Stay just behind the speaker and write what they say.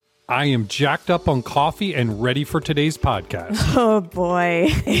I am jacked up on coffee and ready for today's podcast. Oh boy.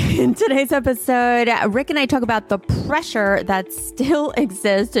 In today's episode, Rick and I talk about the pressure that still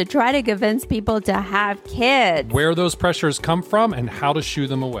exists to try to convince people to have kids. Where those pressures come from and how to shoo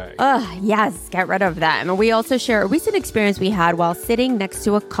them away. Yes, get rid of them. We also share a recent experience we had while sitting next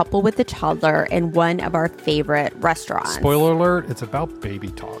to a couple with a toddler in one of our favorite restaurants. Spoiler alert, it's about baby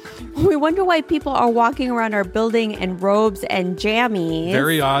talk. We wonder why people are walking around our building in robes and jammies.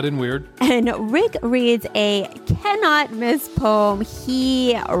 Very odd and weird. And Rick reads a cannot miss poem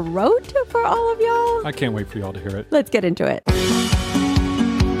he wrote for all of y'all. I can't wait for y'all to hear it. Let's get into it.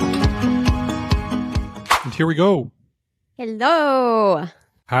 And here we go. Hello.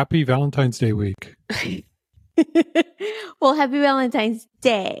 Happy Valentine's Day week. Well, happy Valentine's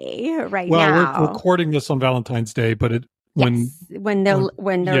Day now. Well, we're recording this on Valentine's Day, but when they're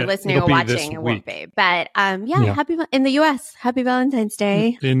listening or watching, it won't be. But happy in the U.S. Happy Valentine's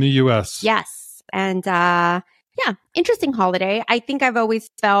Day in the U.S. Yes, and interesting holiday. I think I've always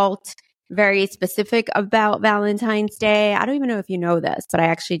felt very specific about Valentine's Day. I don't even know if you know this, but I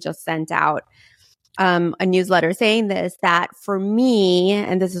actually just sent out a newsletter saying this, that for me,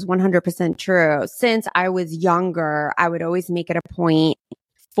 and this is 100% true, since I was younger, I would always make it a point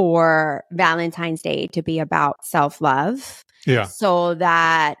for Valentine's Day to be about self-love. Yeah. So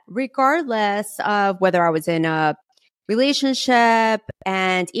that regardless of whether I was in a relationship,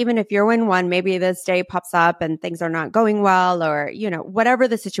 and even if you're in one, maybe this day pops up and things are not going well, or, whatever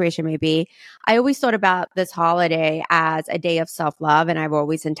the situation may be, I always thought about this holiday as a day of self-love, and I've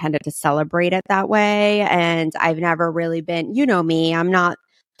always intended to celebrate it that way. And I've never really been, me, I'm not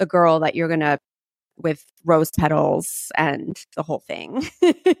the girl that you're going to with rose petals and the whole thing.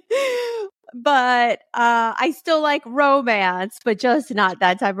 But I still like romance, but just not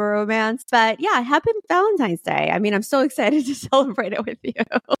that type of romance. But yeah, happy Valentine's Day. I mean, I'm so excited to celebrate it with you.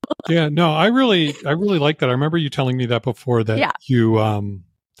 Yeah, no, I really like that. I remember you telling me that before, that you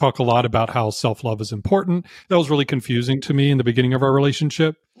talk a lot about how self-love is important. That was really confusing to me in the beginning of our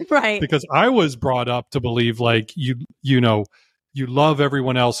relationship. Right. Because I was brought up to believe like you love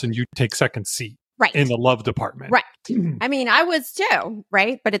everyone else and you take second seat. Right. In the love department. Right. I mean, I was too,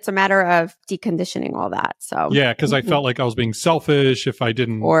 right? But it's a matter of deconditioning all that. So yeah, because I felt like I was being selfish if I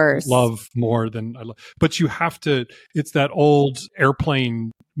didn't love more than I love. But you have to, it's that old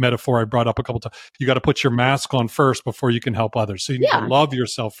airplane metaphor I brought up a couple times. You got to put your mask on first before you can help others. So you need to love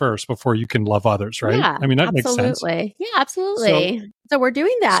yourself first before you can love others, right? Yeah, I mean, that makes sense. Yeah, absolutely. So we're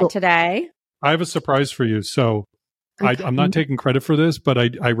doing that today. I have a surprise for you. So okay. I'm not taking credit for this, but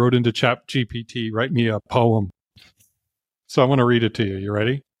I wrote into ChatGPT, write me a poem. So I want to read it to you. You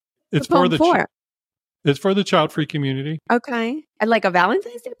ready? It's for the child-free community. Okay. And like a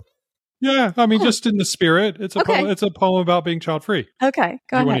Valentine's Day? Yeah. I mean, just in the spirit. It's a poem. It's a poem about being child-free. Okay.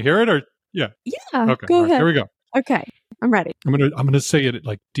 Go ahead. You want to hear it or? Yeah. Yeah. Okay. Go ahead. Here we go. Okay. I'm ready. I'm gonna say it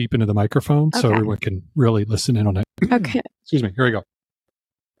like deep into the microphone so everyone can really listen in on it. Okay. Excuse me. Here we go.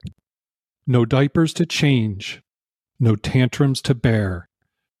 No diapers to change. No tantrums to bear,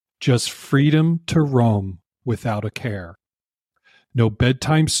 just freedom to roam without a care. No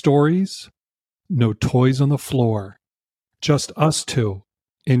bedtime stories, no toys on the floor, just us two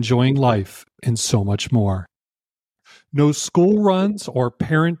enjoying life and so much more. No school runs or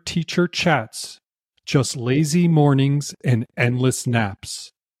parent-teacher chats, just lazy mornings and endless naps.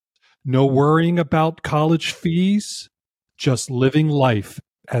 No worrying about college fees, just living life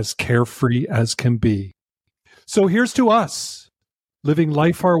as carefree as can be. So here's to us, living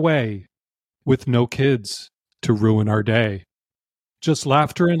life our way, with no kids to ruin our day. Just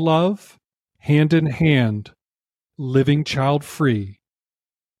laughter and love, hand in hand, living child-free,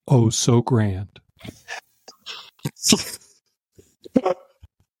 oh so grand.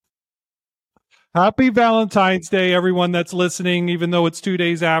 Happy Valentine's Day, everyone that's listening, even though it's 2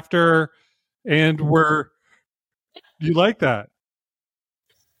 days after, and you like that?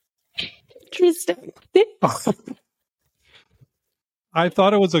 Interesting. I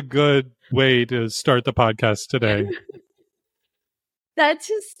thought it was a good way to start the podcast today. That's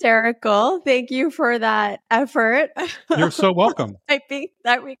hysterical. Thank you for that effort. You're so welcome. Typing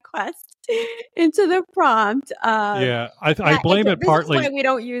that request into the prompt. I blame it partly. This is why we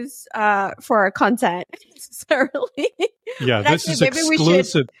don't use for our content necessarily. Yeah, this is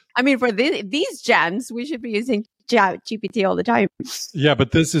exclusive. For these gems, we should be using GPT all the time. Yeah,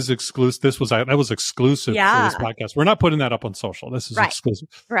 but this is exclusive. That was exclusive for this podcast. We're not putting that up on social. This is exclusive.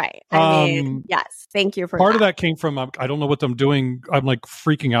 Right. I mean, yes. Thank you for part of that came from, I don't know what I'm doing. I'm like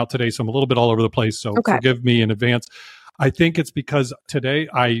freaking out today, so I'm a little bit all over the place. So forgive me in advance. I think it's because today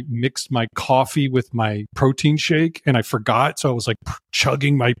I mixed my coffee with my protein shake and I forgot. So I was like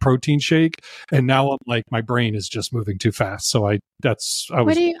chugging my protein shake. And now I'm like, my brain is just moving too fast. So I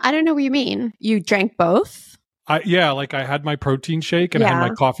don't know what you mean. You drank both? Like I had my protein shake and I had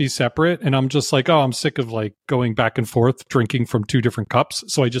my coffee separate. And I'm just like, oh, I'm sick of like going back and forth drinking from two different cups.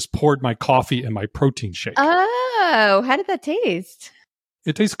 So I just poured my coffee in my protein shake. Oh, how did that taste?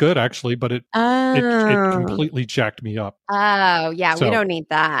 It tastes good, actually, but it completely jacked me up. Oh, yeah. So, we don't need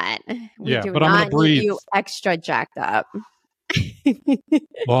that. We do but I'm going to breathe. You extra jacked up.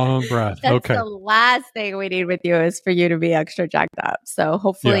 Long breath. That's the last thing we need with you is for you to be extra jacked up. So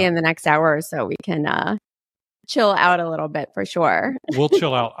hopefully in the next hour or so we can chill out a little bit for sure. We'll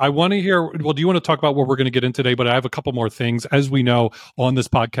chill out. I want to hear, do you want to talk about what we're going to get in today? But I have a couple more things. As we know on this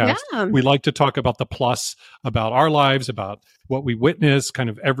podcast, we like to talk about the plus, about our lives, about what we witness, kind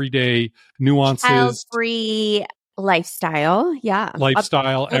of everyday nuances. Child-free lifestyle. Yeah.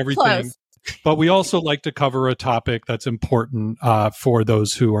 Lifestyle, everything. Close. But we also like to cover a topic that's important for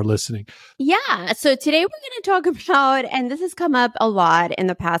those who are listening. Yeah. So today we're going to talk about, and this has come up a lot in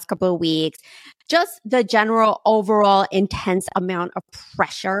the past couple of weeks, just the general overall intense amount of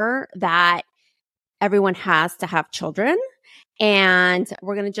pressure that everyone has to have children. And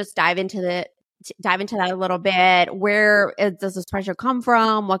we're going to just dive into that a little bit. Where does this pressure come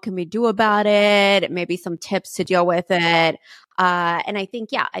from? What can we do about it? Maybe some tips to deal with it. And I think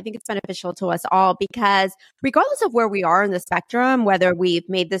it's beneficial to us all because regardless of where we are in the spectrum, whether we've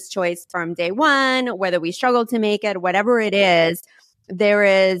made this choice from day one, whether we struggle to make it, whatever it is, there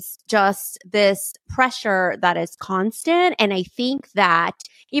is just this pressure that is constant. And I think that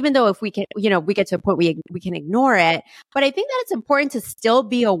even though if we can, we get to a point we can ignore it, but I think that it's important to still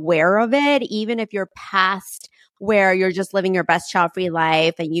be aware of it, even if you're past where you're just living your best child-free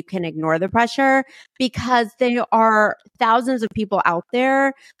life and you can ignore the pressure, because there are thousands of people out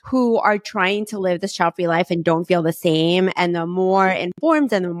there who are trying to live this child-free life and don't feel the same. And the more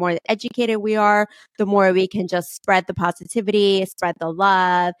informed and the more educated we are, the more we can just spread the positivity, spread the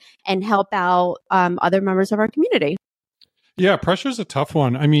love, and help out other members of our community. Yeah, pressure is a tough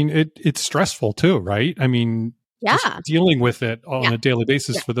one. I mean, it's stressful too, right? I mean, just dealing with it on a daily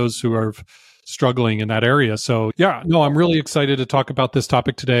basis for those who are struggling in that area. So I'm really excited to talk about this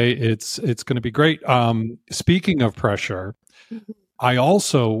topic today. It's going to be great. Speaking of pressure, we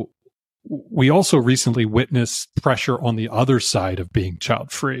also recently witnessed pressure on the other side of being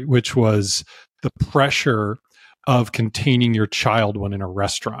child free, which was the pressure of containing your child when in a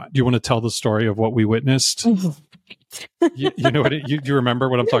restaurant. Do you want to tell the story of what we witnessed? you know what? You remember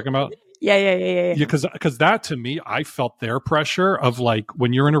what I'm talking about? Yeah. Because that to me, I felt their pressure of like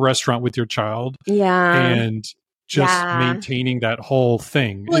when you're in a restaurant with your child, and just maintaining that whole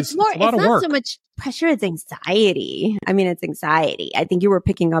thing. Well, it's a lot of work. It's not so much pressure; it's anxiety. I mean, it's anxiety. I think you were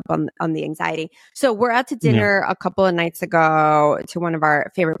picking up on the anxiety. So we're out to dinner a couple of nights ago to one of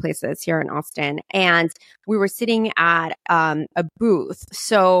our favorite places here in Austin, and we were sitting at a booth.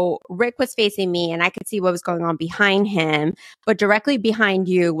 So Rick was facing me, and I could see what was going on behind him. But directly behind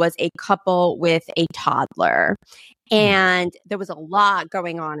you was a couple with a toddler. And there was a lot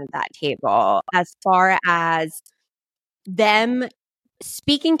going on at that table as far as them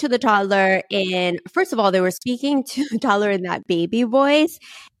speaking to the toddler first of all, they were speaking to the toddler in that baby voice.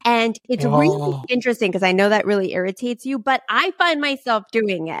 And it's really interesting because I know that really irritates you, but I find myself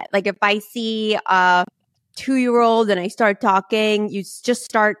doing it. Like if I see a 2-year-old and I start talking, you just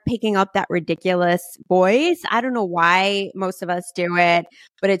start picking up that ridiculous voice. I don't know why most of us do it,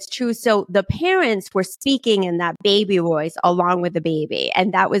 but it's true. So the parents were speaking in that baby voice along with the baby,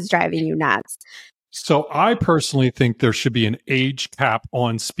 and that was driving you nuts. So I personally think there should be an age cap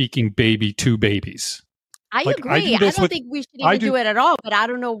on speaking baby to babies. I agree. I don't think we should even do it at all, but I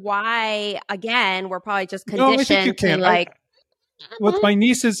don't know why, again, we're probably just conditioned to like... With my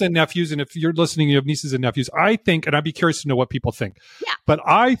nieces and nephews, and if you're listening, you have nieces and nephews, I think, and I'd be curious to know what people think. Yeah. But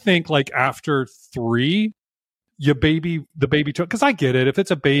I think like after 3, the baby, because I get it. If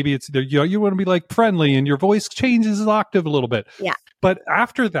it's a baby, it's you want to be like friendly and your voice changes the octave a little bit. Yeah. But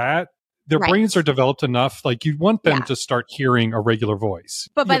after that, their brains are developed enough, like you want them to start hearing a regular voice.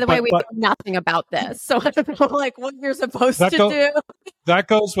 But by the way, we know nothing about this. So I don't know like what you're supposed to do. That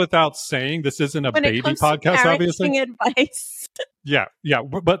goes without saying. This isn't a baby podcast, obviously. Advice. Yeah.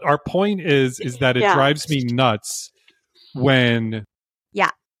 But our point is that it drives me nuts when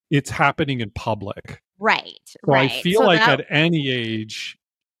it's happening in public. Right. So I feel like at any age,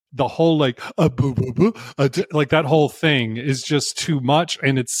 the whole like boo boo boo, like that whole thing is just too much,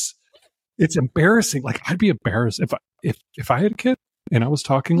 and it's embarrassing. Like I'd be embarrassed if I had a kid. and I was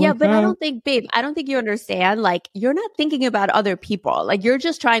talking Yeah, like but I that. don't think, babe, I don't think you understand. Like, you're not thinking about other people. Like, you're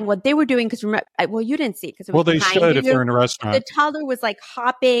just trying what they were doing. Because remember, well, you didn't see it because it was Well, they behind should if they're you. in a The restaurant. toddler was like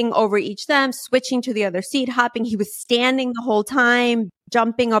hopping over each them, switching to the other seat, hopping. He was standing the whole time,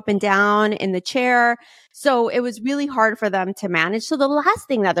 jumping up and down in the chair. So it was really hard for them to manage. So the last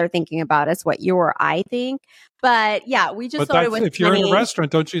thing that they're thinking about is what you or I think. But yeah, we just But thought it that's was if you're in a funny.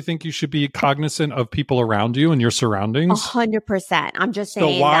 restaurant, don't you think you should be cognizant of people around you and your surroundings? 100%. I'm just So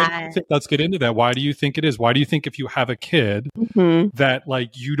saying why do you that. think, let's get into that. Why do you think it is? Why do you think if you have a kid Mhm. that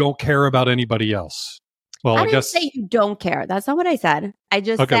like you don't care about anybody else? Well, I I didn't guess say you don't care. That's not what I said. I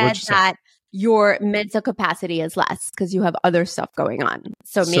just okay, said what'd you say? that your mental capacity is less because you have other stuff going on.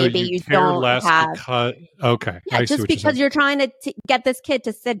 So So maybe you you care don't less have, because okay, yeah, I see just what you're because saying. you're trying to get this kid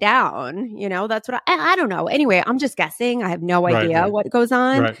to sit down. That's what I don't know. Anyway, I'm just guessing. I have no Right, idea right, what goes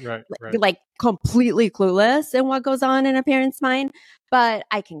on. right, right, right. Like completely clueless in what goes on in a parent's mind, but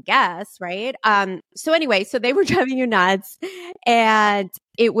I can guess, right? So anyway, so they were driving you nuts, and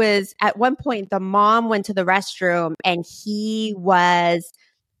it was at one point the mom went to the restroom and he was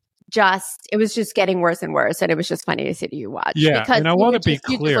it was just getting worse and worse, and it was just funny to see you watch Yeah, because and I want to be you just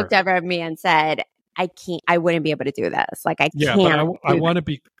looked clear. over at me and said, I wouldn't be able to do this. Like I Yeah, but can't I do want to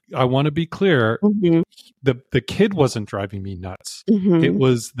be clear. that. The kid wasn't driving me nuts. Mhm. It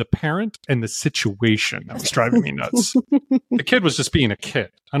was the parent and the situation that was driving me nuts. The kid was just being a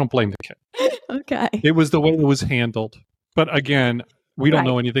kid. I don't blame the kid. Okay. It was the way it was handled. But again, we don't Right.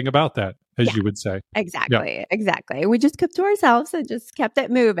 know anything about that, as Yeah. you would say. Exactly. We just kept to ourselves and just kept it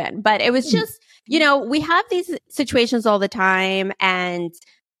moving. But it was just, we have these situations all the time and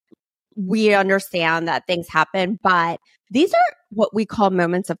we understand that things happen, but these are what we call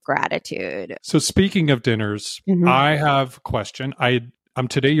moments of gratitude. So speaking of dinners, Mhm. I have a question. I'm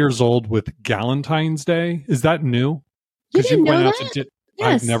today years old with Galentine's Day. Is that new? You Because didn't know went out that? to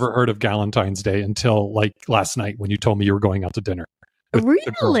Yes. I've never heard of Galentine's Day until like last night when you told me you were going out to dinner with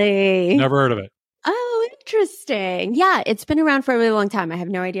the girl. Really? Never heard of it. Oh, interesting. Yeah, it's been around for a really long time. I have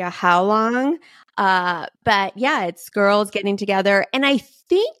no idea how long. But yeah, it's girls getting together. And I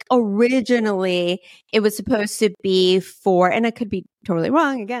think originally it was supposed to be for, and I could be totally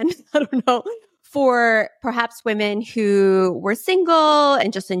wrong again, I don't know, for perhaps women who were single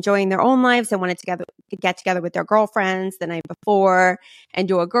and just enjoying their own lives and wanted to get together with their girlfriends the night before and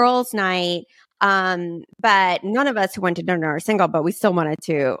do a girls' night. But none of us who went to dinner are single, but we still wanted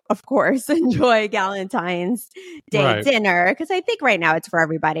to, of course, enjoy Valentine's Day Right. dinner because I think right now it's for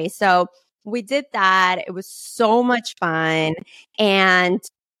everybody. So we did that. It was so much fun. And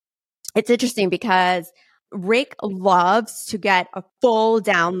it's interesting because Rick loves to get a full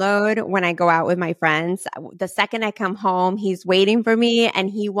download when I go out with my friends. The second I come home, he's waiting for me and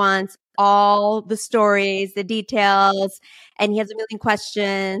he wants all the stories, the details, and he has a million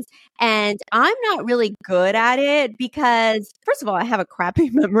questions. And I'm not really good at it because, first of all, I have a crappy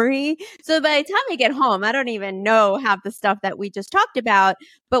memory. So by the time I get home, I don't even know half the stuff that we just talked about.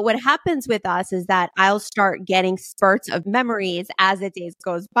 But what happens with us is that I'll start getting spurts of memories as the days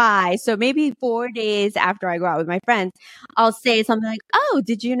goes by. So maybe 4 days after I go out with my friends, I'll say something like, "Oh,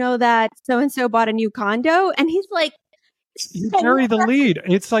 did you know that so-and-so bought a new condo?" And he's like, You carry the lead.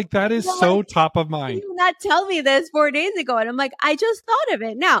 It's like that is so top of mind. you not tell me this 4 days ago? And I'm like, I just thought of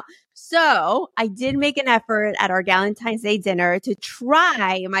it now. So I did make an effort at our Valentine's Day dinner to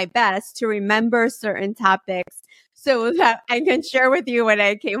try my best to remember certain topics so that I can share with you when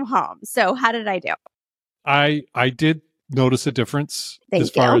I came home. So how did I do? I did notice a difference Thank as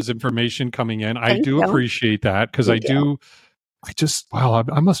far you. as information coming in. I Thank do you. appreciate that because I Thank you.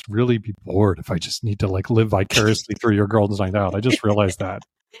 I must really be bored if I just need to like live vicariously through your girls' night out. I just realized that.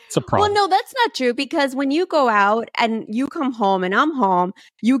 It's a problem. Well, no, that's not true because when you go out and you come home and I'm home,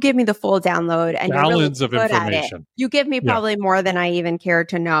 you give me the full download and Gallons you're of really good at it. information. You give me Yeah. probably more than I even care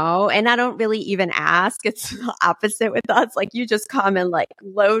to know. And I don't really even ask. It's the opposite with us. Like you just come and like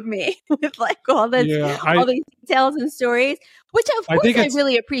load me with like all these details and stories, which of course I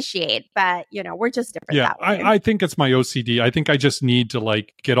really appreciate. But we're just different that way. I think it's my OCD. I think I just need to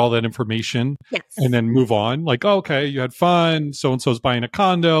like get all that information and then move on. Like, oh, okay, you had fun. So-and-so's buying a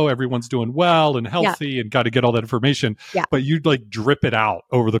condo. Everyone's doing well and healthy and got to get all that information. Yeah. But you'd like drip it out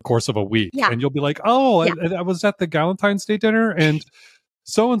over the course of a week. Yeah. And you'll be like, oh, I was at the Galentine's Day dinner and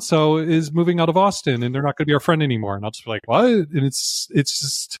so-and-so is moving out of Austin and they're not going to be our friend anymore. And I'll just be like, what? And it's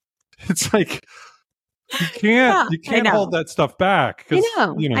like, you can't hold that stuff back.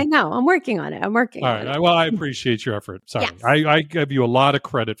 I know. I'm working on it. All right. Well, I appreciate your effort. Sorry. Yes. I give you a lot of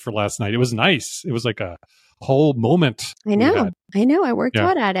credit for last night. It was nice. It was like a whole moment. I know. I worked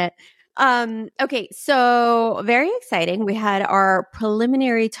hard at it. Okay, so very exciting. We had our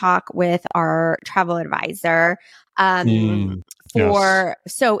preliminary talk with our travel advisor. Yes.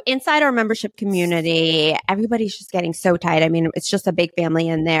 So inside our membership community, everybody's just getting so tight. I mean, it's just a big family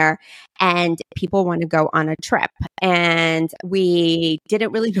in there, and people want to go on a trip. And we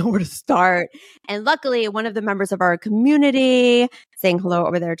didn't really know where to start. And luckily, one of the members of our community, saying hello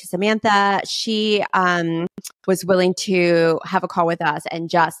over there to Samantha, she was willing to have a call with us and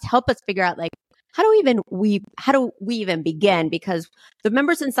just help us figure out like how do we even begin, because the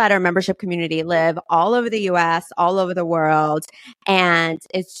members inside our membership community live all over the US, all over the world, and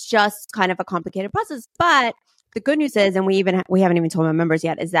it's just kind of a complicated process. But the good news is, and we haven't even told my members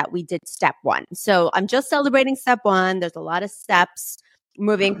yet, is that we did step 1. So I'm just celebrating step 1. There's a lot of steps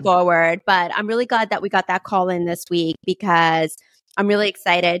moving forward, but I'm really glad that we got that call in this week, because I'm really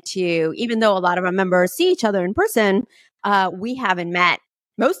excited to, even though a lot of our members see each other in person, we haven't met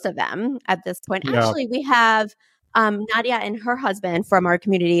most of them at this point. Yeah. Actually, we have Nadia and her husband from our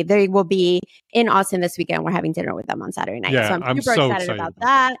community. They will be in Austin this weekend. We're having dinner with them on Saturday night. Yeah, So I'm super so excited about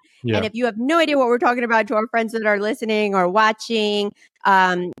that. Yeah. And if you have no idea what we're talking about, to our friends that are listening or watching,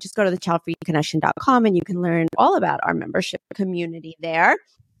 just go to thechildfreeconnection.com and you can learn all about our membership community there.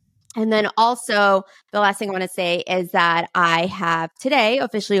 And then also, the last thing I want to say is that I have today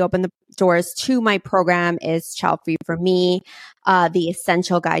officially opened the doors to my program, is Child Free for Me, the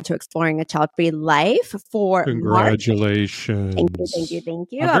essential guide to exploring a child-free life for Congratulations. March.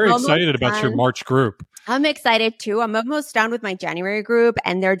 Thank you. I'm very excited about your March group. I'm excited too. I'm almost done with my January group,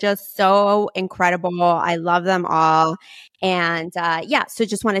 and they're just so incredible. I love them all. And so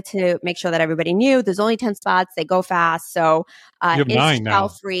just wanted to make sure that everybody knew there's only 10 spots. They go fast. So you have 9 now.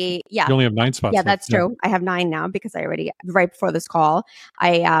 Free. Yeah. You only have 9 spots. Yeah, that's true. I have 9 now because right before this call,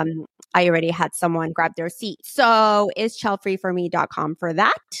 I already had someone grab their seat. So is childfreeforme.com for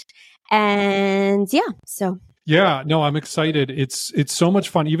that. And yeah, no, I'm excited. It's so much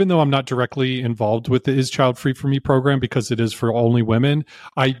fun, even though I'm not directly involved with the Is Child Free for Me program, because it is for only women.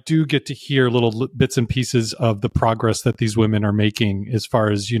 I do get to hear little bits and pieces of the progress that these women are making, as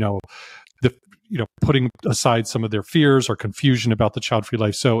far as, putting aside some of their fears or confusion about the child-free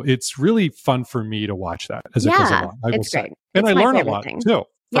life. So it's really fun for me to watch that as it goes along. I will say. And I learn a lot too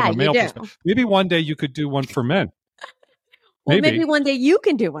from a male perspective. Maybe one day you could do one for men. Well, maybe one day you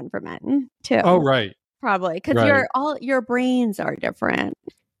can do one for men too. Oh, right. Probably, because your brains are different.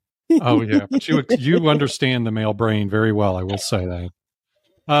 Oh yeah, but you understand the male brain very well. I will say that.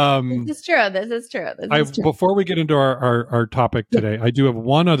 This is true. Before we get into our topic today, I do have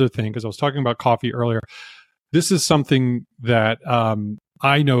one other thing, because I was talking about coffee earlier. This is something that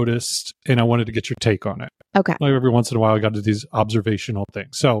I noticed, and I wanted to get your take on it. Okay. Like every once in a while, I got to these observational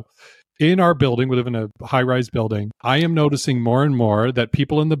things. So in our building, we live in a high-rise building. I am noticing more and more that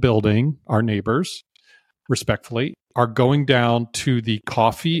people in the building, our neighbors, respectfully, are going down to the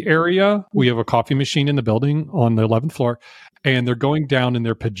coffee area. We have a coffee machine in the building on the 11th floor, and they're going down in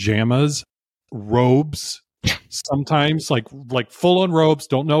their pajamas, robes, sometimes like full on robes.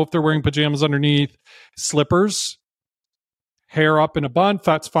 Don't know if they're wearing pajamas underneath, slippers, hair up in a bun.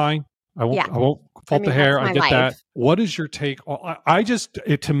 That's fine. I won't fault the hair. I get that. What is your take?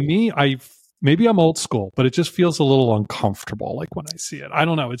 To me, maybe I'm old school, but it just feels a little uncomfortable. Like when I see it, I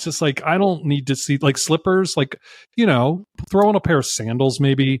don't know. It's just like, I don't need to see like slippers, like, throw on a pair of sandals,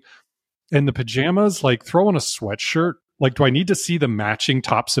 maybe. And the pajamas, like throw on a sweatshirt. Like, do I need to see the matching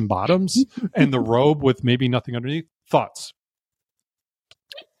tops and bottoms and the robe with maybe nothing underneath? Thoughts?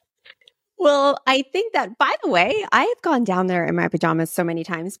 Well, I think that, by the way, I have gone down there in my pajamas so many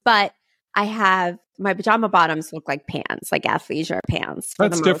times, but my pajama bottoms look like pants, like athleisure pants.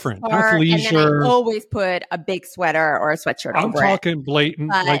 That's different. Athleisure. And then I always put a big sweater or a sweatshirt over it. I'm talking blatant,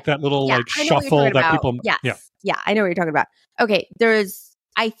 like that little shuffle that people. Yes. Yeah, I know what you're talking about. Okay,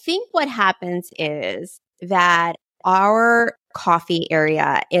 I think what happens is that our coffee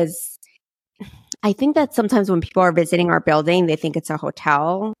area I think that sometimes when people are visiting our building, they think it's a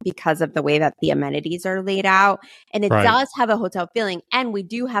hotel because of the way that the amenities are laid out. And it does have a hotel feeling. And we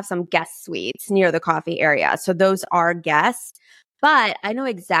do have some guest suites near the coffee area. So those are guests. But I know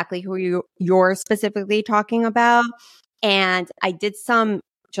exactly who you're specifically talking about. And I did some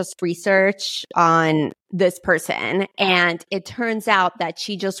just research on this person. And it turns out that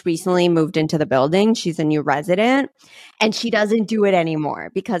she just recently moved into the building. She's a new resident and she doesn't do it anymore,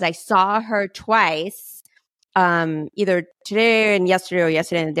 because I saw her twice, either today and yesterday, or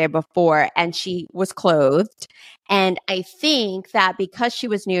yesterday and the day before, and she was clothed. And I think that because she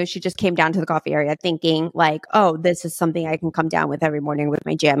was new, she just came down to the coffee area thinking like, oh, this is something I can come down with every morning with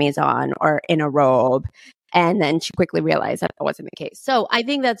my jammies on or in a robe. And then she quickly realized that wasn't the case. So I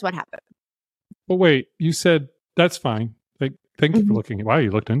think that's what happened. But wait, you said that's fine. Thank you for looking. Wow, you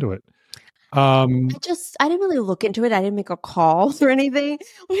looked into it. I didn't really look into it. I didn't make a call or anything.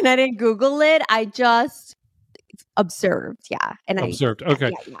 When I didn't Google it, I just observed. Yeah. And observed.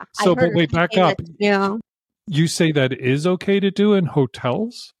 Okay. Yeah. So, but wait, back up. Yeah. You say that is okay to do in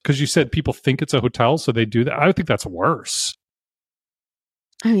hotels? Because you said people think it's a hotel, so they do that. I think that's worse.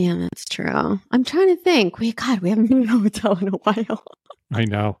 Oh, yeah, that's true. I'm trying to think. We haven't been in a hotel in a while. I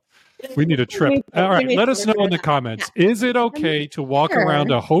know. We need a trip. All right, let us know in the comments. Yeah. Is it okay to walk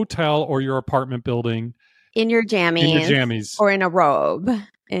around a hotel or your apartment building in your jammies, or in a robe?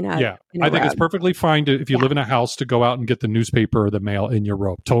 I think it's perfectly fine to, if you live in a house, to go out and get the newspaper or the mail in your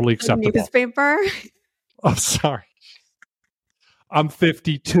robe. Totally acceptable. Newspaper? I'm sorry. I'm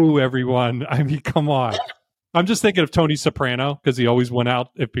 52, everyone. I mean, come on. I'm just thinking of Tony Soprano because he always went out.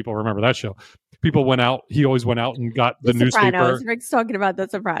 If people remember that show, he always went out and got the newspaper. Rick's talking about The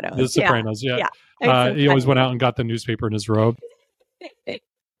Sopranos. The Sopranos, yeah. He always went out and got the newspaper in his robe.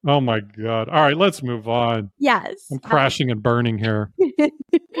 Oh my God. All right, let's move on. Yes. I'm crashing and burning here.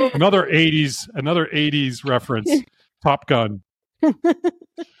 Another 80s reference. Top Gun.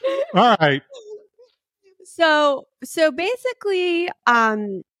 All right. So basically,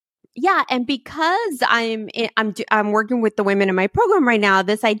 and because I'm working with the women in my program right now,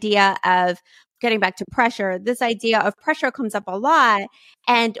 this idea of getting back to pressure, this idea of pressure comes up a lot.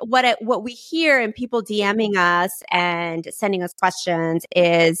 And what we hear in people DMing us and sending us questions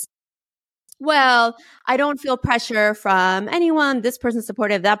is, well, I don't feel pressure from anyone. This person's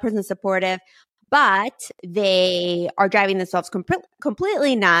supportive, that person's supportive. But they are driving themselves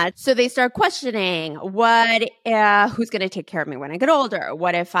completely nuts. So they start questioning, who's going to take care of me when I get older?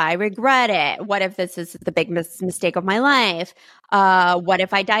 What if I regret it? What if this is the big mistake of my life? What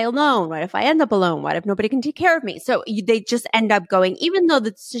if I die alone? What if I end up alone? What if nobody can take care of me? So they just end up going, even though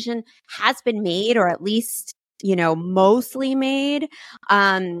the decision has been made, or at least, mostly made,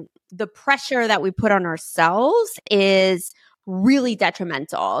 the pressure that we put on ourselves is really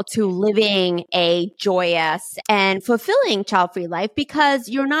detrimental to living a joyous and fulfilling child-free life, because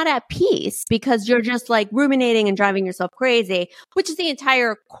you're not at peace, because you're just like ruminating and driving yourself crazy, which is the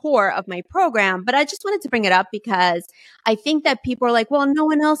entire core of my program. But I just wanted to bring it up because I think that people are like, well, no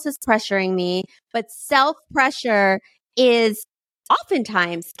one else is pressuring me, but self-pressure is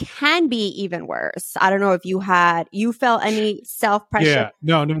oftentimes can be even worse. I don't know if you felt any self-pressure.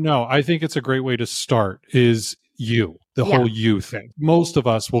 Yeah, no. I think it's a great way to start is the whole you thing. Most of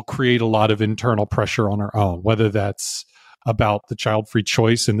us will create a lot of internal pressure on our own, whether that's about the child-free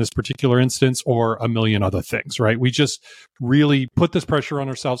choice in this particular instance or a million other things, right? We just really put this pressure on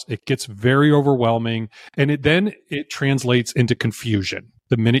ourselves. It gets very overwhelming, and it translates into confusion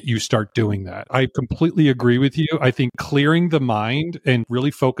the minute you start doing that. I completely agree with you. I think clearing the mind and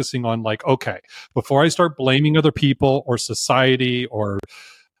really focusing on like, okay, before I start blaming other people or society or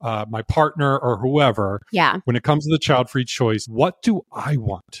my partner or whoever, when it comes to the child-free choice, what do I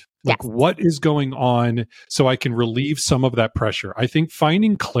want? Like, what is going on so I can relieve some of that pressure? I think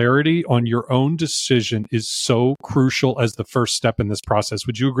finding clarity on your own decision is so crucial as the first step in this process.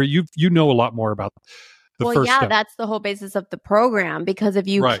 Would you agree? You know a lot more about the first step. That's the whole basis of the program, because if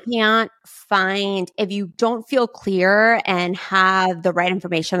you if you don't feel clear and have the right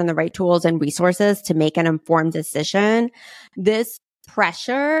information and the right tools and resources to make an informed decision, this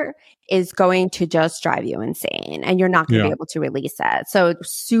pressure is going to just drive you insane, and you're not going to be able to release it. So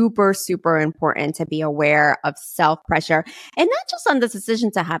super, super important to be aware of self-pressure, and not just on the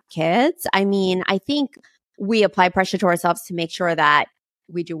decision to have kids. I mean, I think we apply pressure to ourselves to make sure that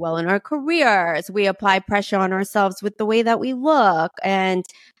we do well in our careers. We apply pressure on ourselves with the way that we look and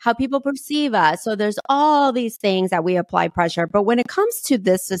how people perceive us. So there's all these things that we apply pressure. But when it comes to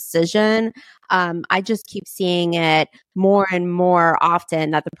this decision, I just keep seeing it more and more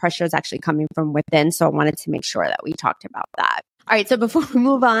often that the pressure is actually coming from within. So I wanted to make sure that we talked about that. All right. So before we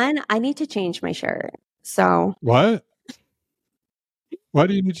move on, I need to change my shirt. So what? Why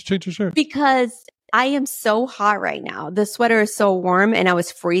do you need to change your shirt? Because I am so hot right now. The sweater is so warm, and I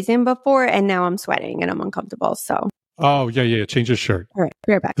was freezing before, and now I'm sweating and I'm uncomfortable. So. Oh, yeah. Change your shirt. All right.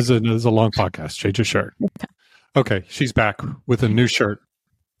 Be right back. This is a long podcast. Change your shirt. Okay. She's back with a new shirt.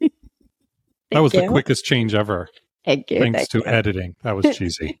 That was the quickest change ever. Thank you. Thanks to editing. That was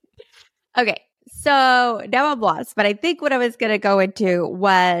cheesy. Okay. So now I'm lost, but I think what I was going to go into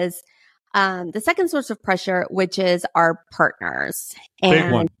was the second source of pressure, which is our partners. And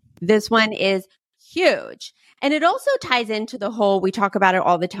big one. This one is huge. And it also ties into the whole, we talk about it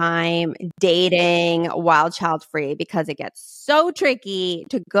all the time, dating while child free, because it gets so tricky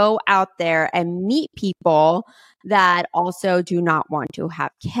to go out there and meet people that also do not want to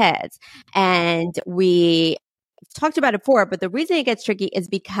have kids. And we talked about it before, but the reason it gets tricky is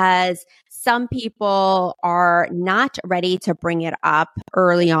because some people are not ready to bring it up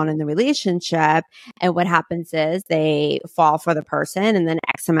early on in the relationship. And what happens is they fall for the person, and then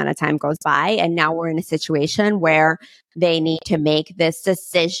X amount of time goes by. And now we're in a situation where they need to make this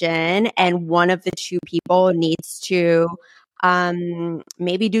decision. And one of the two people needs to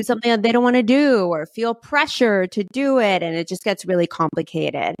maybe do something that they don't want to do or feel pressure to do it. And it just gets really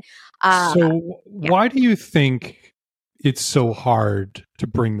complicated. So why do you think it's so hard to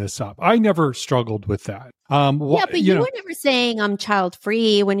bring this up? I never struggled with that. But you were never saying I'm child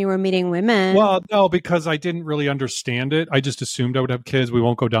free when you were meeting women. Well, no, because I didn't really understand it. I just assumed I would have kids. We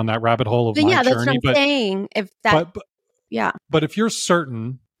won't go down that rabbit hole of my that's journey. What I'm saying. But if you're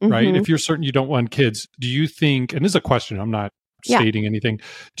certain, right? If you're certain you don't want kids, do you think, and this is a question, I'm not stating anything,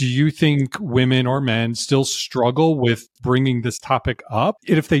 do you think women or men still struggle with bringing this topic up?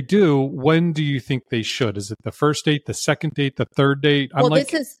 And if they do, when do you think they should? Is it the first date, the second date, the third date?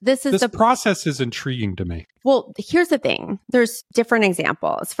 This process is intriguing to me. Well, here's the thing. There's different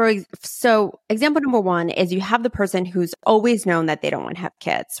examples. So example number one is you have the person who's always known that they don't want to have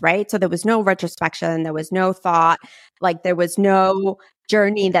kids, right? So there was no retrospection. There was no thought, like there was no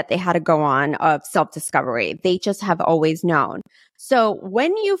journey that they had to go on of self-discovery. They just have always known. So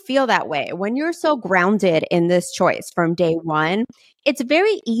when you feel that way, when you're so grounded in this choice from day one, it's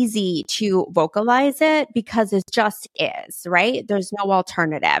very easy to vocalize it because it just is, right? There's no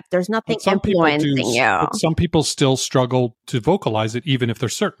alternative. There's nothing influencing you. But some people still struggle to vocalize it even if they're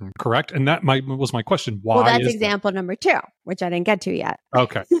certain, correct? And that was my question. Why? Well, that's example number 2, which I didn't get to yet.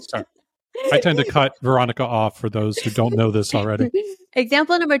 Okay, sorry. I tend to cut Veronica off for those who don't know this already.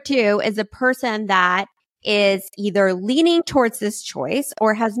 Example number 2 is a person that is either leaning towards this choice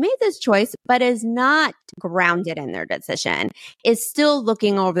or has made this choice, but is not grounded in their decision, is still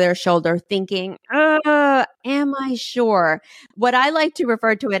looking over their shoulder thinking, am I sure? What I like to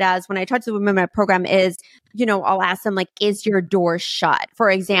refer to it as when I talk to the women in my program is, I'll ask them like, is your door shut? For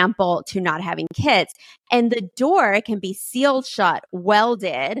example, to not having kids. And the door can be sealed shut,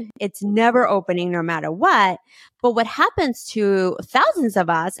 welded. It's never opening no matter what. But what happens to thousands of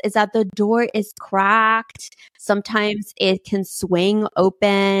us is that the door is cracked. Sometimes it can swing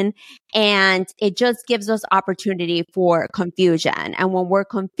open, and it just gives us opportunity for confusion. And when we're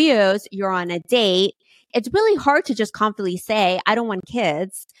confused, you're on a date, it's really hard to just confidently say, I don't want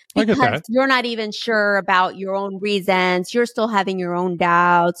kids, because you're not even sure about your own reasons. You're still having your own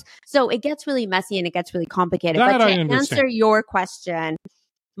doubts. So it gets really messy and it gets really complicated. But to answer your question,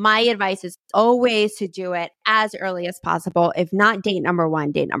 my advice is always to do it as early as possible. If not date number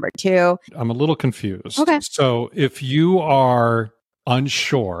 1, date number 2. I'm a little confused. Okay. So if you are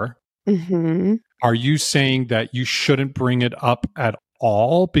unsure, are you saying that you shouldn't bring it up at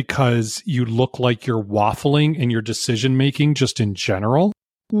all because you look like you're waffling in your decision making just in general?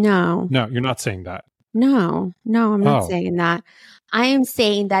 No, you're not saying that. No, I'm not saying that. I am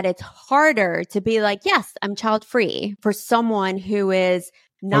saying that it's harder to be like, yes, I'm child free for someone who is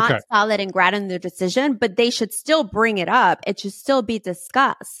not solid and grounded in their decision, but they should still bring it up. It should still be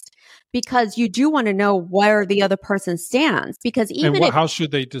discussed because you do want to know where the other person stands. Because how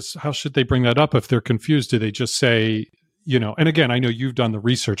should they bring that up if they're confused? Do they just say, and again, I know you've done the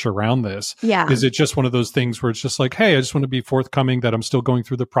research around this. Yeah. Is it just one of those things where it's just like, hey, I just want to be forthcoming that I'm still going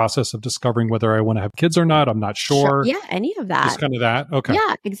through the process of discovering whether I want to have kids or not. I'm not sure. Yeah, any of that. Just kind of that. Okay.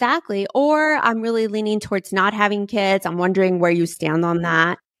 Yeah, exactly. Or I'm really leaning towards not having kids. I'm wondering where you stand on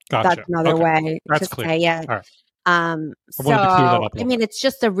that. Gotcha. That's another way. That's clear. Say, yeah. All right. It's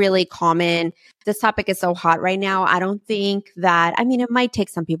just a really common, this topic is so hot right now. I don't think that, it might take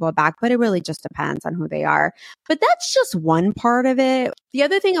some people aback, but it really just depends on who they are. But that's just one part of it. The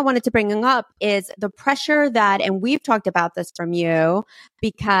other thing I wanted to bring up is the pressure that, and we've talked about this from you,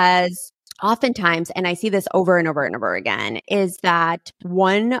 because oftentimes, and I see this over and over and over again, is that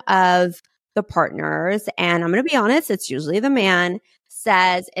one of the partners, and I'm going to be honest, it's usually the man,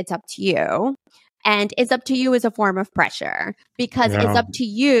 says it's up to you. And it's up to you is a form of pressure, because it's up to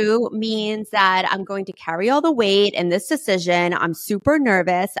you means that I'm going to carry all the weight in this decision. I'm super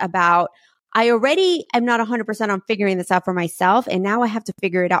nervous about, I already am not 100% on figuring this out for myself. And now I have to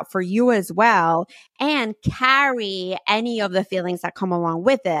figure it out for you as well and carry any of the feelings that come along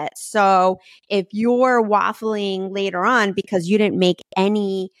with it. So if you're waffling later on because you didn't make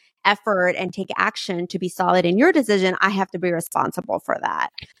any effort and take action to be solid in your decision, I have to be responsible for that.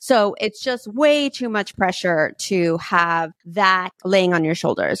 So it's just way too much pressure to have that laying on your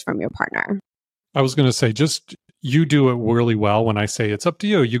shoulders from your partner. I was going to say, just you do it really well. When I say it's up to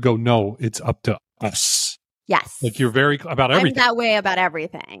you, you go, no, it's up to us. Yes. Like you're very about everything. I'm that way about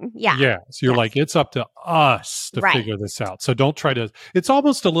everything. Yeah. Yeah. So you're like, it's up to us to figure this out. So don't try to, it's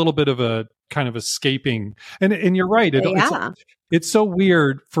almost a little bit of a kind of escaping. And you're right. It's so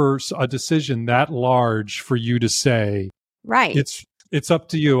weird for a decision that large for you to say, right. It's up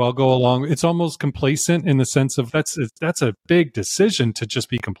to you. I'll go along. It's almost complacent in the sense of that's a big decision to just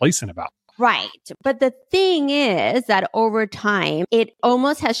be complacent about. Right. But the thing is that over time, it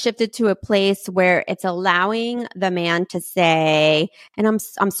almost has shifted to a place where it's allowing the man to say, and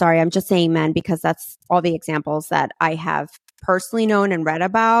I'm sorry, I'm just saying men because that's all the examples that I have personally known and read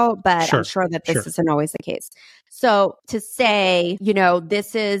about, but I'm sure that this isn't always the case. So to say,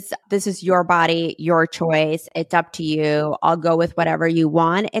 this is your body, your choice. It's up to you. I'll go with whatever you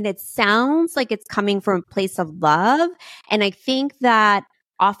want. And it sounds like it's coming from a place of love. And I think that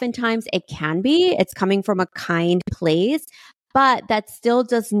oftentimes it can be. It's coming from a kind place, but that still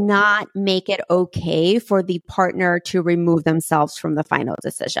does not make it okay for the partner to remove themselves from the final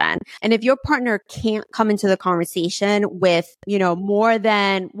decision. And if your partner can't come into the conversation with, more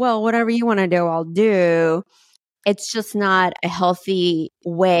than, well, whatever you want to do, I'll do, it's just not a healthy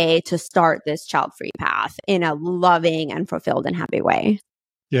way to start this child-free path in a loving and fulfilled and happy way.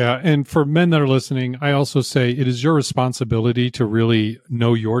 Yeah. And for men that are listening, I also say it is your responsibility to really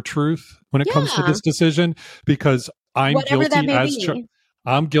know your truth when it comes to this decision, because I'm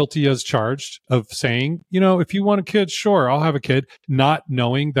guilty as charged of saying, if you want a kid, sure, I'll have a kid, not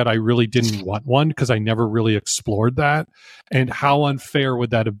knowing that I really didn't want one because I never really explored that. And how unfair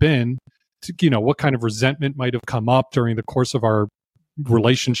would that have been? What kind of resentment might have come up during the course of our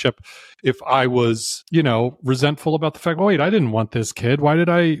relationship if I was, resentful about the fact, wait, I didn't want this kid. Why did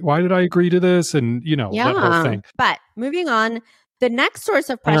I agree to this? And, that whole thing. But moving on, the next source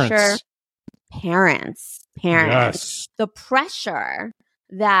of pressure, parents. Yes. The pressure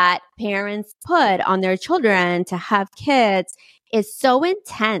that parents put on their children to have kids is so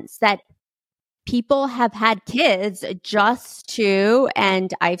intense that people have had kids just to,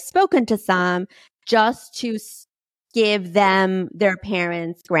 and I've spoken to some, just to give them their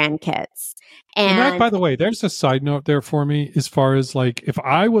parents grandkids. And that, by the way, there's a side note there for me as far as like, if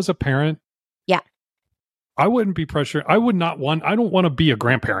I was a parent, I wouldn't be pressured. I don't want to be a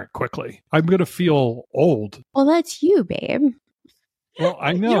grandparent quickly. I'm going to feel old. Well, that's you, babe. Well,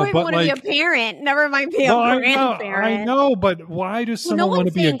 I know, you don't even want to be a parent. Never mind being a grandparent. I know, but why does someone want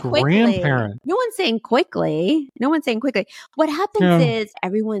to be a grandparent? No one's saying quickly. What happens is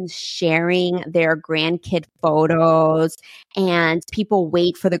everyone's sharing their grandkid photos, and people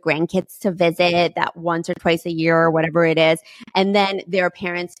wait for the grandkids to visit that once or twice a year or whatever it is. And then their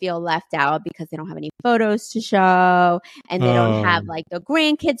parents feel left out because they don't have any photos to show, and they don't have like the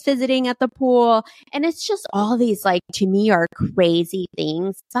grandkids visiting at the pool. And it's just all these, like, to me, are crazy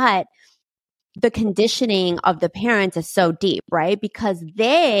things, but the conditioning of the parents is so deep, right? Because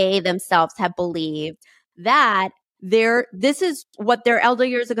they themselves have believed that this is what their elder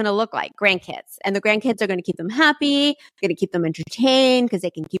years are going to look like, grandkids. And the grandkids are going to keep them happy, going to keep them entertained because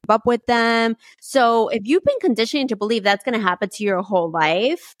they can keep up with them. So if you've been conditioned to believe that's going to happen to your whole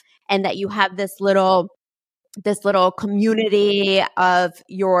life, and that you have this little community of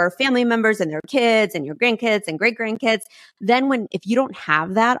your family members and their kids and your grandkids and great grandkids, then if you don't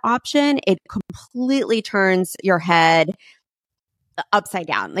have that option, it completely turns your head upside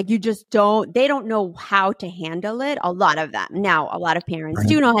down. Like, they don't know how to handle it. A lot of them. Now, a lot of parents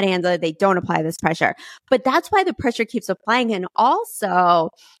do know how to handle it. They don't apply this pressure, but that's why the pressure keeps applying. And also,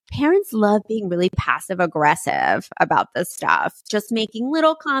 parents love being really passive aggressive about this stuff, just making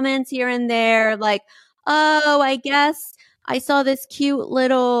little comments here and there, like, oh, I guess I saw this cute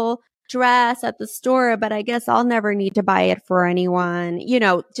little dress at the store, but I guess I'll never need to buy it for anyone.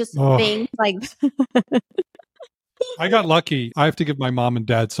 Just things like I got lucky. I have to give my mom and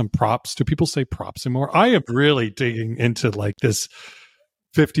dad some props. Do people say props anymore? I am really digging into like this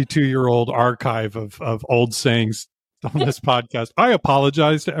 52-year-old archive of old sayings on this podcast. I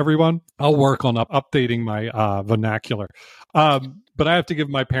apologize to everyone. I'll work on updating my vernacular. But I have to give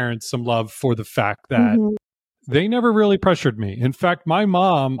my parents some love for the fact that they never really pressured me. In fact, my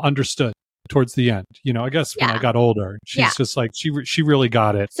mom understood towards the end. I guess when I got older, she's just like, she really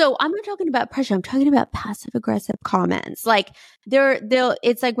got it. So I'm not talking about pressure. I'm talking about passive aggressive comments. Like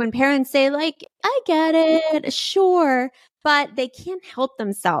it's like when parents say like, I get it, sure, but they can't help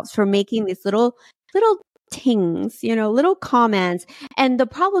themselves from making these little tings, little comments. And the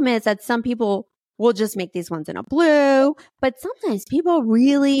problem is that some people will just make these ones in a blue, but sometimes people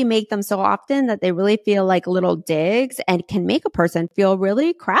really make them so often that they really feel like little digs and can make a person feel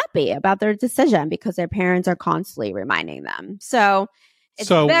really crappy about their decision because their parents are constantly reminding them. So it's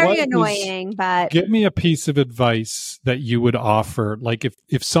very annoying, but give me a piece of advice that you would offer. Like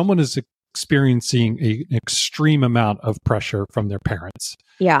if someone is experiencing an extreme amount of pressure from their parents,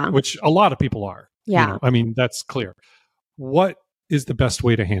 which a lot of people are, I mean, that's clear. What is the best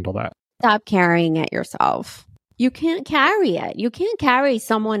way to handle that? Stop carrying it yourself. You can't carry it. You can't carry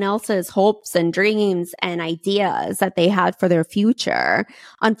someone else's hopes and dreams and ideas that they had for their future.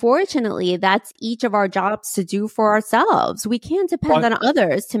 Unfortunately, that's each of our jobs to do for ourselves. We can't depend on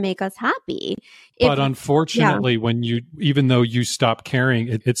others to make us happy. But unfortunately, when even though you stop carrying,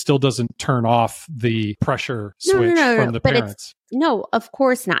 it still doesn't turn off the pressure switch from the parents. No, of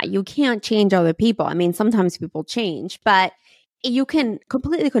course not. You can't change other people. I mean, sometimes people change, but you can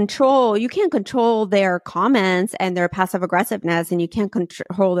completely you can't control their comments and their passive aggressiveness, and you can't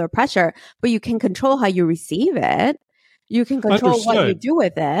control their pressure, but you can control how you receive it. You can control what you do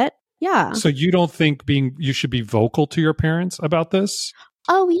with it. Yeah. So you don't think you should be vocal to your parents about this?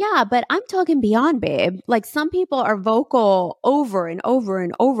 Oh, yeah, but I'm talking beyond, babe. Like some people are vocal over and over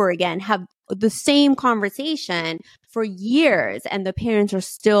and over again, have the same conversation for years, and the parents are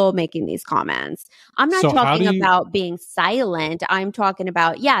still making these comments. I'm not talking about being silent. I'm talking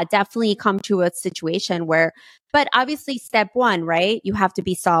about, definitely come to a situation but obviously step one, right? You have to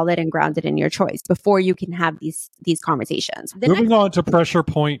be solid and grounded in your choice before you can have these conversations. Moving on to pressure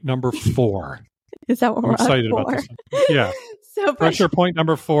point number 4. Is that what we're excited about this one? Yeah. So pressure point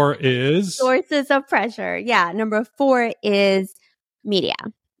number 4 is sources of pressure. Yeah. Number 4 is media,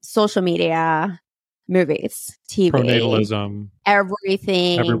 social media, movies, TV, pronatalism,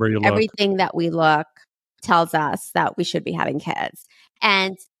 everything that we look tells us that we should be having kids.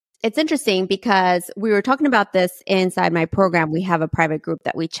 And it's interesting because we were talking about this inside my program. We have a private group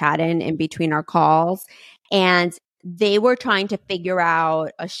that we chat in between our calls, and they were trying to figure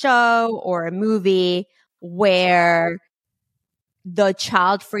out a show or a movie where the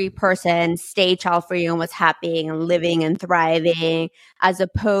child-free person stayed child-free and was happy and living and thriving, as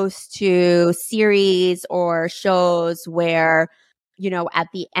opposed to series or shows where, at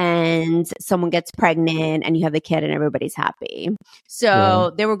the end, someone gets pregnant and you have the kid and everybody's happy.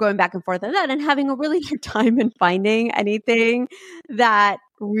 So they were going back and forth on that and having a really hard time in finding anything that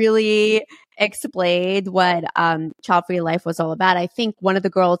really explained what child-free life was all about. I think one of the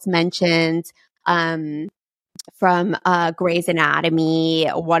girls mentioned from Grey's Anatomy,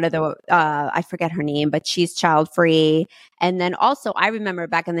 one of the, I forget her name, but she's child-free. And then also, I remember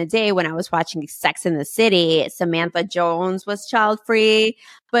back in the day when I was watching Sex and the City, Samantha Jones was child-free.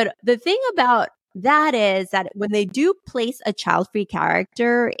 But the thing about that is that when they do place a child-free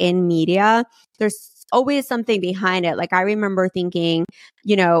character in media, there's always something behind it. Like I remember thinking,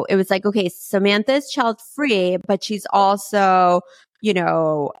 it was like, okay, Samantha's child-free, but she's also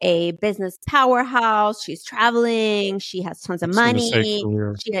a business powerhouse. She's traveling. She has tons of money.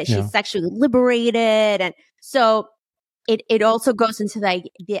 She's sexually liberated. And so it also goes into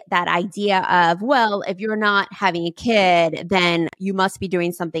that idea of, well, if you're not having a kid, then you must be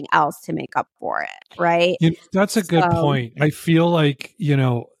doing something else to make up for it. Right. That's a good point. I feel like,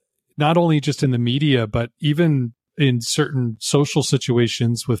 not only just in the media, but even in certain social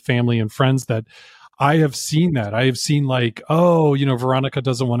situations with family and friends that I have seen that. I have seen like, Veronica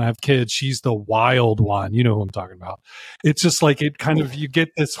doesn't want to have kids. She's the wild one. You know who I'm talking about. It's just like it kind of, you get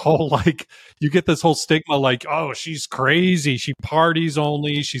this whole stigma like, oh, she's crazy. She parties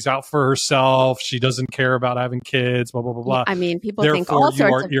only. She's out for herself. She doesn't care about having kids, blah, blah, blah, blah. I mean, people think all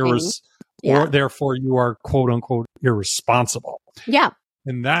sorts of things. Or therefore you are quote unquote irresponsible. Yeah.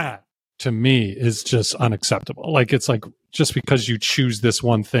 And that to me is just unacceptable. Like, it's like, just because you choose this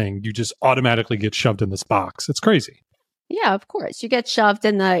one thing, you just automatically get shoved in this box. It's crazy. Yeah, of course. You get shoved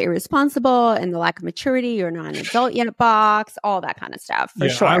in the irresponsible and the lack of maturity, you're not an adult yet box, all that kind of stuff. For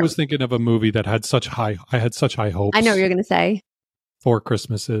sure. I was thinking of a movie that had I had such high hopes. I know what you're going to say. 4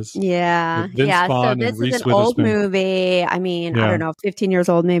 Christmases. Yeah. Yeah. So this is an old movie. I mean, I don't know, 15 years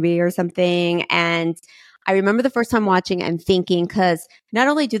old maybe or something. And I remember the first time watching and thinking, because not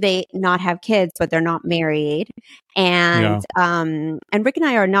only do they not have kids, but they're not married. And Rick and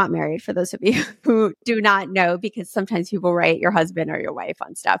I are not married, for those of you who do not know, because sometimes people write your husband or your wife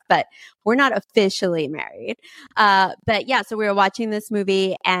on stuff, but we're not officially married. But yeah, so we were watching this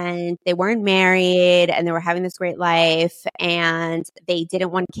movie and they weren't married and they were having this great life and they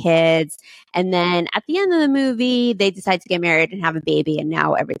didn't want kids. And then at the end of the movie, they decide to get married and have a baby, and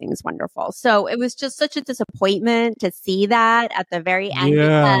now everything's wonderful. So it was just such a disappointment to see that at the very end,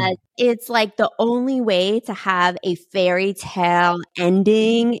 because it's like the only way to have a fairy tale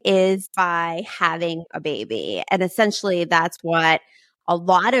ending is by having a baby. And essentially that's what a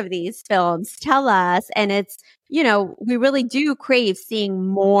lot of these films tell us. And it's, we really do crave seeing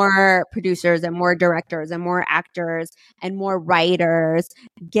more producers and more directors and more actors and more writers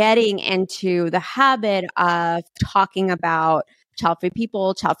getting into the habit of talking about child-free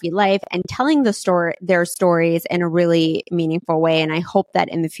people, child-free life, and telling their stories in a really meaningful way. And I hope that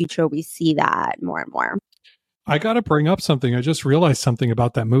in the future we see that more and more. I got to bring up something. I just realized something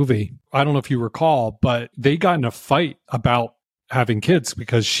about that movie. I don't know if you recall, but they got in a fight about having kids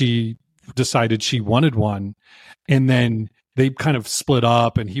because she decided she wanted one. And then they kind of split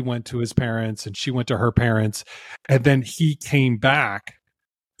up, and he went to his parents and she went to her parents. And then he came back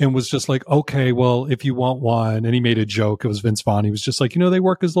and was just like, okay, well, if you want one, and he made a joke. It was Vince Vaughn. He was just like, they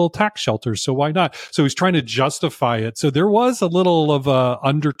work as little tax shelters, so why not? So he's trying to justify it. So there was a little of a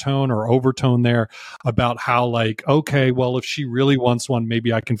undertone or overtone there about how, like, okay, well, if she really wants one,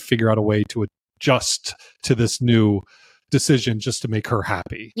 maybe I can figure out a way to adjust to this new decision just to make her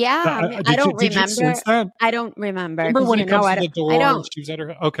happy. Yeah, I don't remember. Did you sense that? I don't remember. Remember when he comes to the door and she was at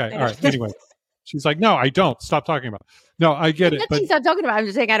her? Okay, all right. Anyway. She's like, no, I don't. Stop talking about it. No, I get it. But stop talking about it. I'm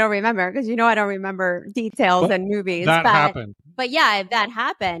just saying I don't remember, because I don't remember details and movies. That happened. But yeah, if that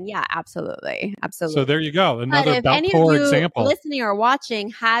happened, yeah, absolutely. So there you go. Another if any poor of you example. Listening or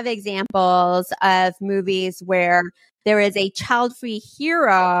watching have examples of movies where there is a child-free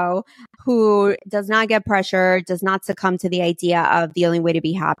hero who does not get pressured, does not succumb to the idea of the only way to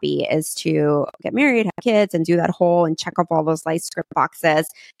be happy is to get married, have kids, and do that whole and check off all those life script boxes,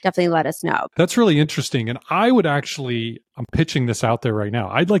 definitely let us know. That's really interesting. And I would actually, I'm pitching this out there right now.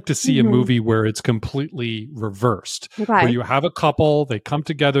 I'd like to see a movie where it's completely reversed, where you have a couple, they come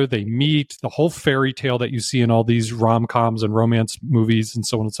together, they meet, the whole fairy tale that you see in all these rom-coms and romance movies and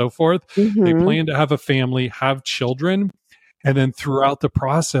so on and so forth. They plan to have a family, have children, and then throughout the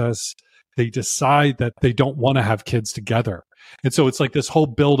process, they decide that they don't want to have kids together. And so it's like this whole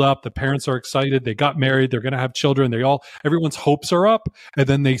build up. The parents are excited. They got married. They're going to have children. Everyone's hopes are up. And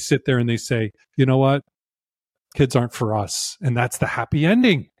then they sit there and they say, you know what? Kids aren't for us. And that's the happy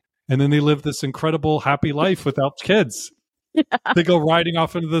ending. And then they live this incredible happy life without kids. Yeah. They go riding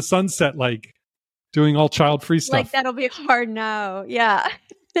off into the sunset, like doing all child-free stuff. Like, that'll be hard now. Yeah.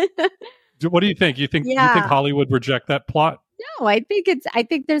 What do you think? You think Hollywood would reject that plot? No, I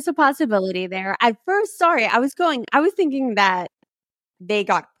think there's a possibility there. At first, I was thinking that they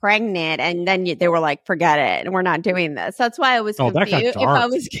got pregnant and then they were like, forget it, and we're not doing this. That's why I was confused. That's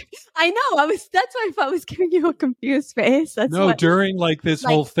why if I was giving you a confused face. During like this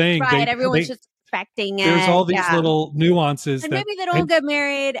whole thing, right? Everyone's just expecting it. There's all these little nuances, and maybe they don't get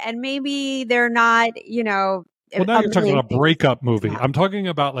married, and maybe they're not, Well, now you're talking about a breakup movie. Yeah. I'm talking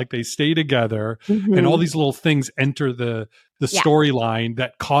about like they stay together and all these little things enter the storyline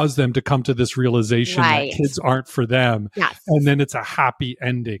that cause them to come to this realization that kids aren't for them. Yes. And then it's a happy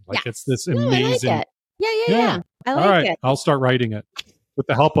ending. Like it's this amazing. I like it. Yeah. I like all right. it. I'll start writing it with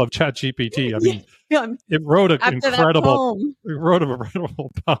the help of ChatGPT. I mean, it wrote an incredible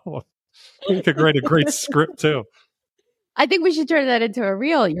poem. You could write a great script too. I think we should turn that into a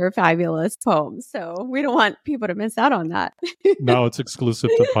real You're Fabulous poem. So we don't want people to miss out on that. No, it's exclusive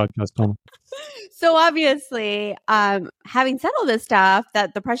to podcast poem. So obviously, having said all this stuff,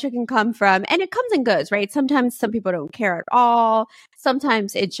 that the pressure can come from, and it comes and goes, right? Sometimes some people don't care at all.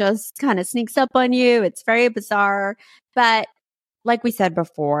 Sometimes it just kind of sneaks up on you. It's very bizarre. But like we said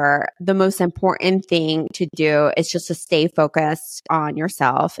before, the most important thing to do is just to stay focused on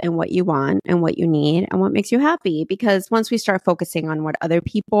yourself and what you want and what you need and what makes you happy. Because once we start focusing on what other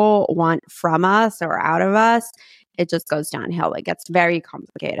people want from us or out of us, it just goes downhill. It gets very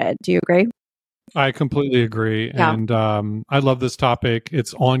complicated. Do you agree? I completely agree. Yeah. And I love this topic.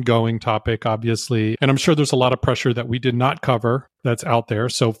 It's ongoing topic, obviously. And I'm sure there's a lot of pressure that we did not cover that's out there.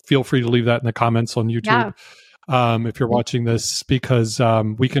 So feel free to leave that in the comments on YouTube. Yeah. If you're watching this, because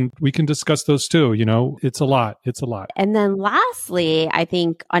we can discuss those too. It's a lot. And then lastly, I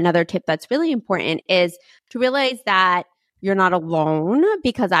think another tip that's really important is to realize that you're not alone,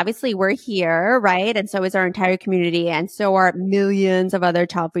 because obviously we're here, right? And so is our entire community. And so are millions of other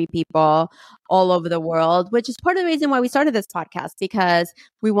child-free people all over the world, which is part of the reason why we started this podcast, because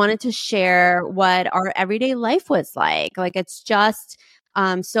we wanted to share what our everyday life was like. Like, it's just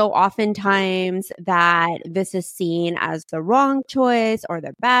so oftentimes that this is seen as the wrong choice or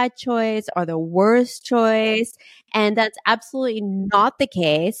the bad choice or the worst choice. And that's absolutely not the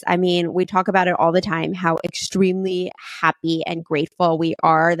case. I mean, we talk about it all the time, how extremely happy and grateful we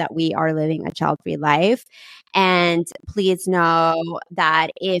are that we are living a child-free life. And please know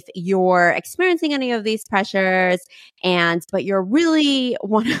that if you're experiencing any of these pressures but you're really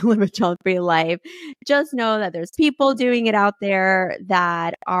want to live a child-free life, just know that there's people doing it out there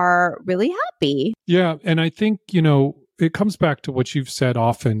that are really happy. Yeah. And I think, it comes back to what you've said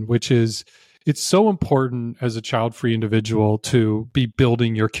often, which is it's so important as a child-free individual to be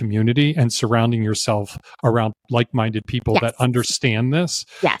building your community and surrounding yourself around like-minded people that understand this.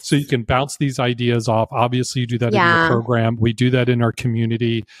 Yes. So you can bounce these ideas off. Obviously, you do that in your program. We do that in our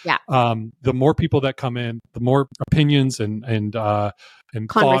community. Yeah. The more people that come in, the more opinions and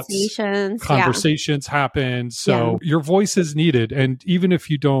conversations happen. So your voice is needed. And even if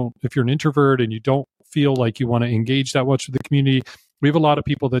you're an introvert and you don't feel like you want to engage that much with the community, we have a lot of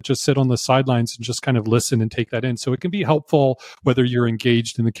people that just sit on the sidelines and just kind of listen and take that in. So it can be helpful whether you're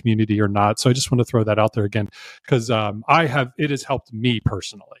engaged in the community or not. So I just want to throw that out there again, because it has helped me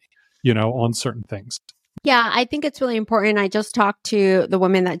personally, on certain things. Yeah, I think it's really important. I just talked to the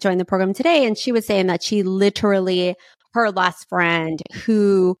woman that joined the program today, and she was saying that she literally, her last friend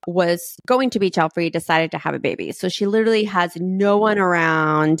who was going to be child-free decided to have a baby. So she literally has no one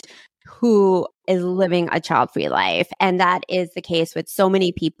around who is living a child-free life. And that is the case with so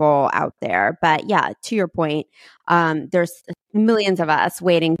many people out there. But yeah, to your point, there's millions of us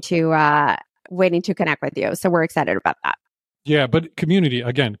waiting to connect with you. So we're excited about that. Yeah, but community,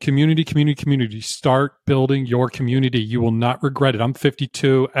 again, community. Start building your community. You will not regret it. I'm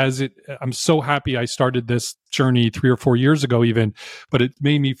 52. I'm so happy I started this journey 3 or 4 years ago even, but it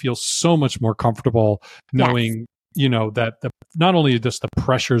made me feel so much more comfortable knowing, that not only just the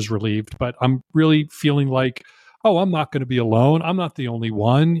pressure's relieved, but I'm really feeling like, oh, I'm not going to be alone. I'm not the only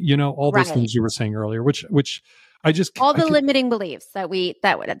one, all those things you were saying earlier, which limiting beliefs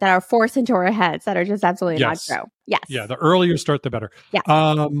that are forced into our heads that are just absolutely not true. Yes. Yeah. The earlier you start, the better. Yes.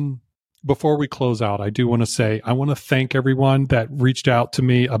 Before we close out, I do want to say, I want to thank everyone that reached out to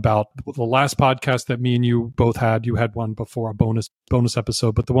me about the last podcast that me and you both had. You had one before, a bonus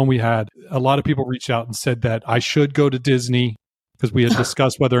episode, but the one we had, a lot of people reached out and said that I should go to Disney, because we had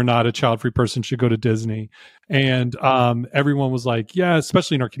discussed whether or not a child-free person should go to Disney. And everyone was like, yeah,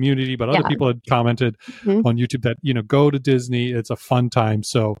 especially in our community, but other people had commented on YouTube that, go to Disney. It's a fun time.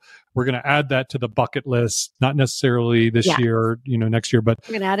 So we're going to add that to the bucket list, not necessarily this year, next year, but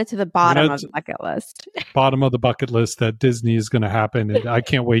we're going to add it to the bottom of the bucket list. Bottom of the bucket list that Disney is going to happen. And I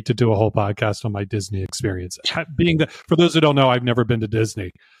can't wait to do a whole podcast on my Disney experience. For those who don't know, I've never been to Disney.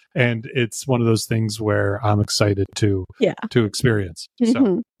 And it's one of those things where I'm excited to experience.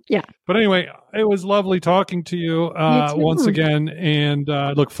 So. Yeah. But anyway, it was lovely talking to you once again. And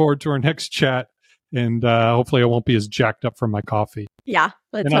I look forward to our next chat. And hopefully I won't be as jacked up from my coffee. Yeah.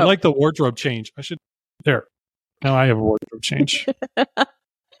 I like the wardrobe change. Now I have a wardrobe change.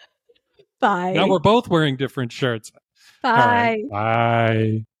 Bye. Now we're both wearing different shirts. Bye. All right.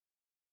 Bye.